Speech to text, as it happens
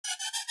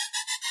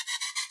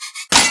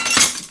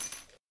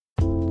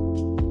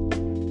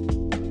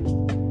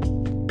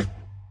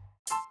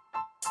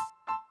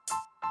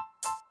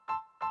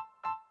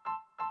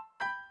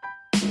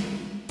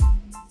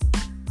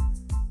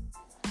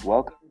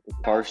Welcome to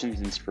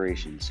Carson's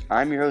Inspirations.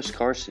 I'm your host,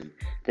 Carson.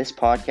 This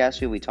podcast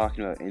we'll be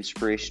talking about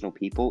inspirational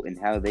people and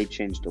how they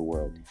changed the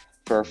world.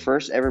 For our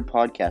first ever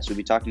podcast, we'll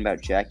be talking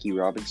about Jackie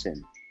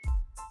Robinson.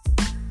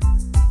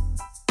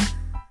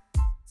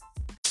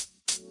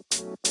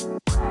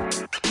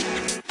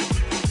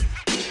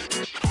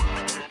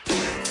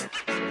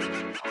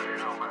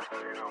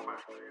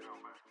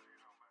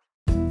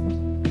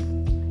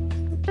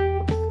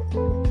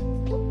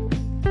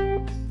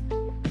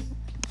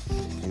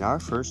 In our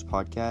first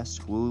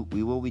podcast,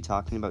 we will be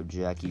talking about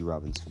Jackie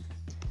Robinson.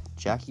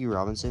 Jackie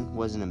Robinson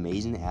was an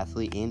amazing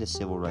athlete and a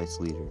civil rights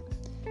leader.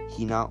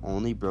 He not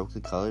only broke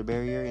the color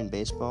barrier in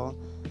baseball,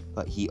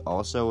 but he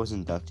also was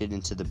inducted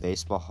into the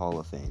Baseball Hall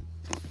of Fame.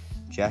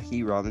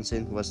 Jackie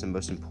Robinson was the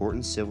most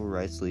important civil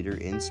rights leader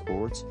in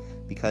sports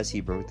because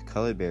he broke the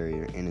color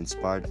barrier and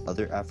inspired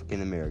other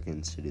African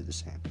Americans to do the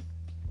same.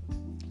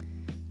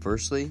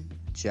 Firstly,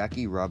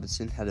 Jackie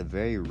Robinson had a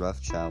very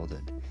rough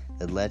childhood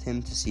that led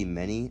him to see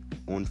many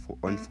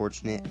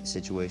unfortunate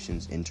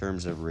situations in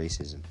terms of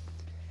racism.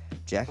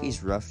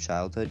 Jackie's rough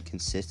childhood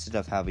consisted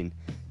of having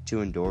to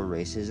endure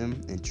racism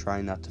and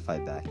trying not to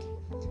fight back.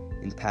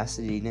 In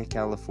Pasadena,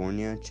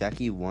 California,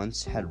 Jackie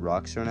once had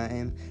rocks thrown at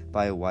him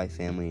by a white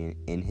family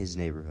in his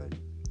neighborhood.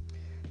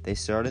 They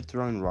started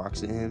throwing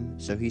rocks at him,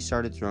 so he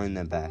started throwing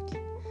them back.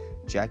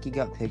 Jackie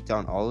got picked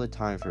on all the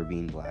time for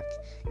being black.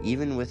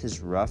 Even with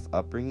his rough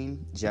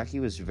upbringing, Jackie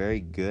was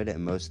very good at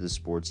most of the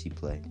sports he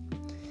played.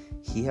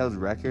 He held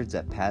records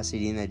at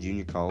Pasadena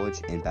Junior College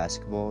in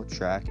basketball,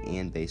 track,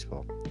 and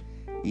baseball.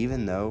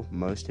 Even though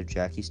most of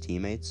Jackie's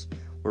teammates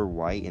were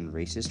white and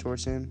racist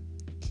towards him,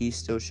 he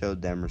still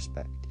showed them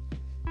respect.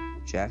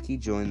 Jackie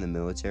joined the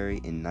military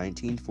in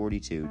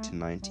 1942 to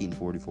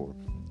 1944.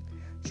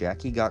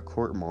 Jackie got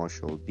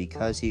court-martialed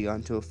because he got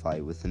into a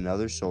fight with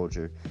another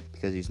soldier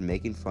because he was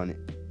making fun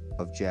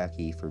of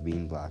Jackie for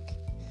being black.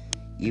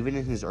 Even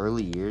in his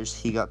early years,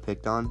 he got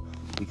picked on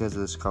because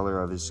of the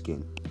color of his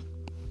skin.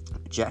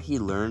 Jackie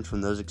learned from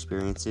those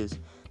experiences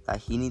that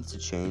he needs to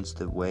change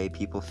the way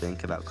people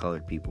think about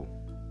colored people.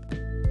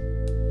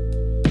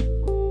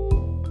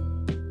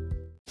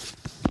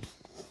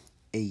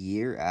 A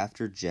year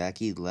after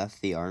Jackie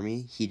left the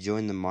Army, he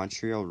joined the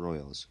Montreal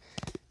Royals,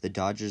 the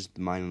Dodgers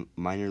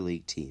minor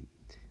league team,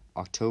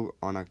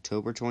 on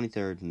October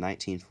 23,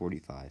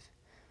 1945.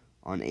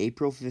 On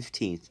April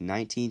 15,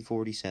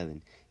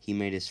 1947, he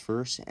made his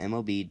first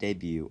MLB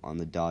debut on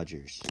the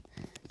Dodgers.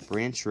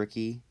 Branch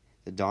Rickey,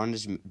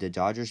 the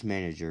Dodgers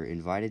manager,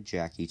 invited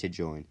Jackie to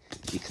join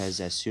because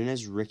as soon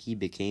as Rickey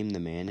became the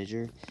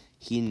manager,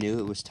 he knew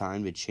it was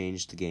time to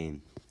change the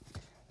game.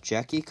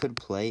 Jackie could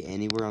play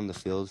anywhere on the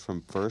field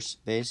from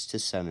first base to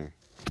center.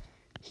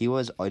 He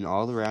was an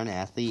all-around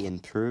athlete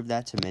and proved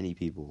that to many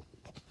people.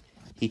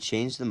 He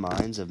changed the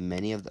minds of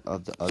many of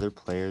the other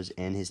players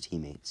and his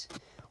teammates.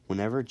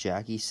 Whenever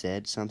Jackie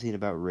said something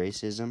about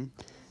racism,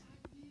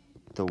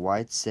 the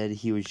whites said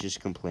he was just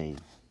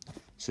complaining.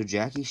 So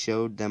Jackie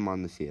showed them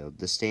on the field.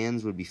 The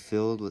stands would be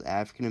filled with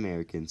African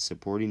Americans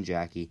supporting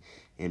Jackie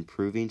and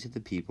proving to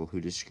the people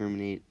who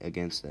discriminate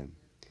against them.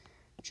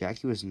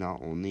 Jackie was not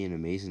only an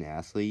amazing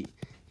athlete,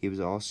 he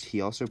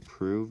also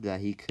proved that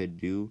he could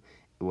do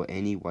what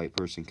any white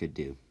person could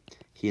do.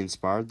 He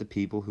inspired the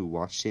people who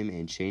watched him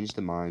and changed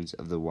the minds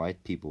of the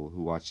white people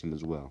who watched him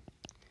as well.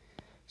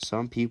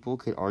 Some people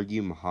could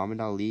argue Muhammad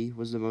Ali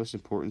was the most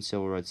important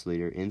civil rights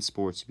leader in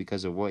sports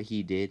because of what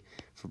he did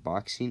for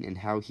boxing and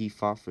how he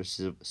fought for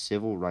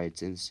civil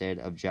rights instead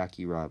of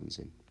Jackie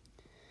Robinson.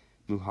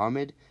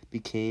 Muhammad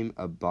became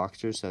a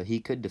boxer so he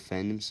could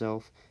defend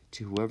himself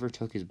to whoever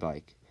took his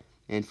bike,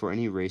 and for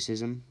any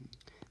racism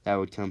that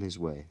would come his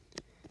way.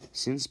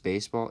 Since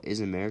baseball is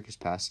America's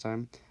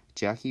pastime,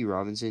 Jackie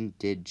Robinson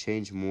did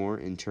change more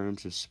in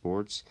terms of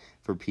sports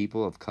for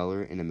people of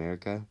color in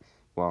America,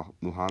 while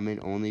Muhammad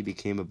only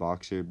became a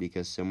boxer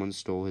because someone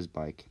stole his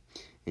bike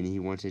and he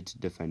wanted to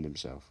defend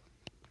himself.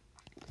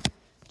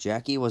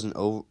 Jackie was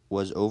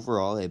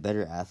overall a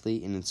better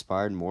athlete and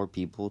inspired more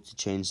people to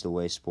change the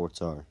way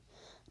sports are.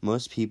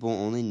 Most people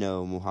only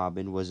know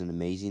Muhammad was an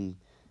amazing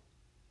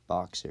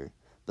boxer,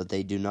 but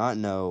they do not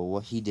know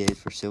what he did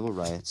for civil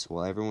rights,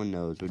 while everyone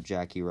knows what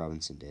Jackie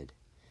Robinson did.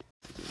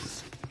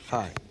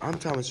 Hi, I'm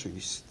Thomas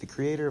Reese, the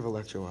creator of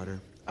ElectroWater.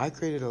 I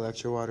created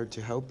ElectroWater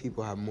to help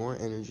people have more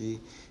energy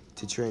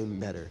to train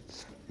better.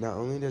 Not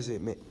only does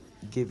it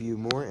give you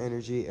more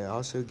energy, it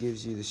also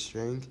gives you the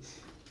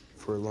strength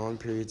for long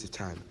periods of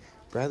time.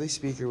 Bradley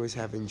Speaker was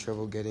having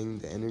trouble getting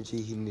the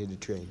energy he needed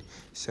to train,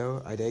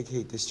 so I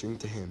dedicate this drink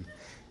to him.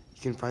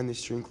 You can find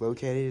this drink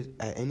located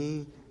at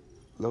any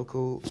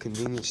local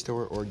convenience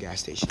store or gas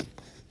station.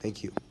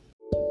 Thank you.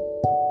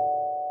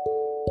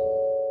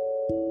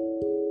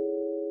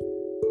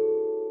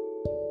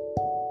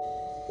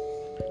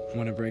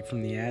 Want a break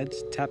from the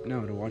ads? Tap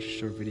now to watch a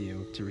short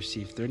video to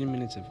receive 30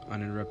 minutes of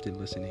uninterrupted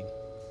listening.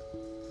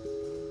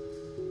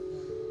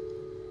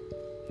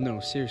 No,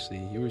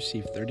 seriously, you'll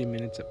receive 30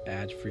 minutes of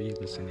ad-free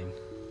listening.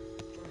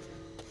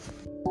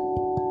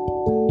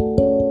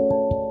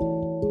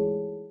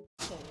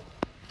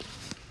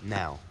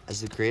 Now, As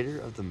the creator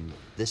of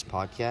this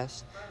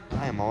podcast,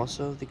 I am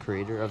also the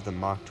creator of the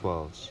Mach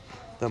 12s.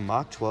 The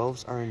Mach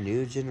 12s are a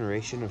new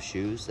generation of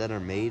shoes that are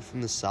made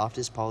from the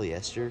softest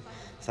polyester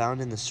found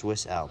in the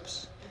Swiss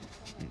Alps.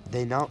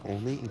 They not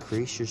only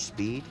increase your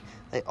speed,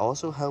 they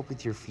also help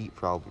with your feet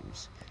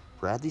problems.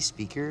 Bradley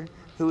Speaker,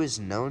 who is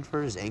known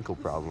for his ankle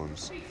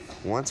problems,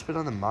 once put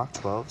on the Mach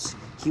 12s.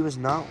 He was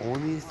not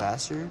only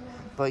faster,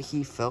 but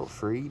he felt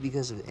free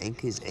because of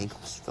his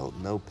ankles felt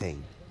no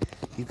pain.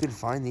 You can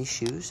find these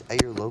shoes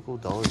at your local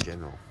Dollar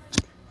General.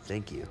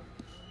 Thank you.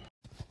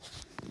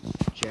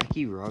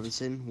 Jackie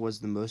Robinson was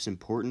the most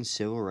important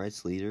civil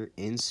rights leader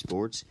in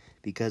sports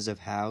because of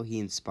how he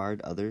inspired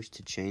others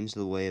to change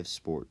the way of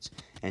sports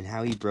and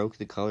how he broke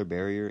the color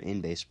barrier in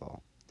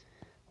baseball.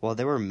 While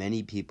there were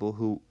many people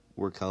who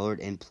were colored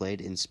and played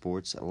in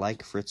sports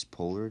like Fritz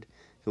Pollard,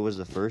 who was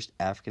the first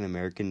African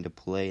American to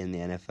play in the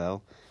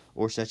NFL,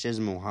 or such as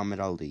Muhammad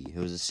Ali,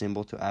 who was a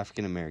symbol to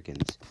African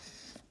Americans,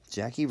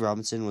 Jackie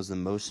Robinson was the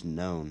most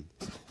known.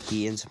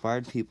 He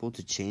inspired people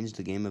to change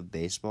the game of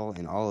baseball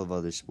and all of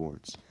other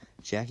sports.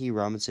 Jackie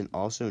Robinson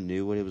also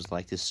knew what it was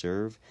like to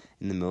serve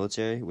in the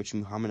military, which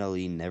Muhammad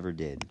Ali never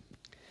did.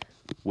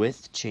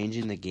 With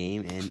changing the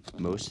game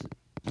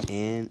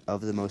and of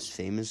the most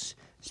famous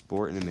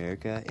sport in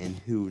America, and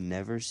who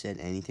never said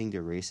anything to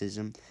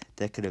racism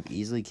that could have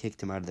easily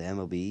kicked him out of the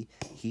MLB,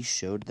 he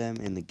showed them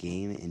in the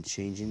game and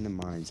changing the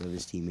minds of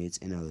his teammates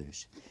and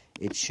others.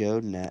 It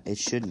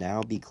should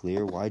now be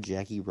clear why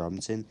Jackie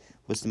Robinson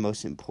was the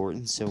most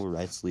important civil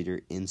rights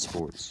leader in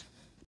sports.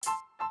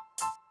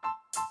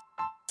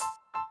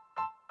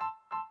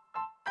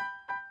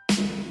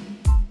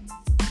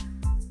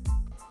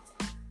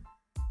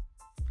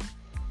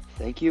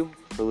 Thank you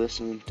for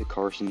listening to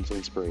Carson's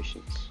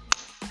Inspirations.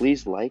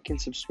 Please like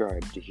and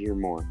subscribe to hear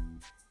more.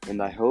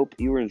 And I hope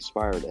you were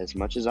inspired as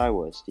much as I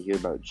was to hear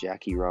about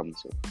Jackie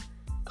Robinson.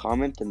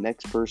 Comment the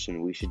next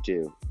person we should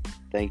do.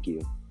 Thank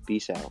you.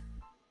 Peace out.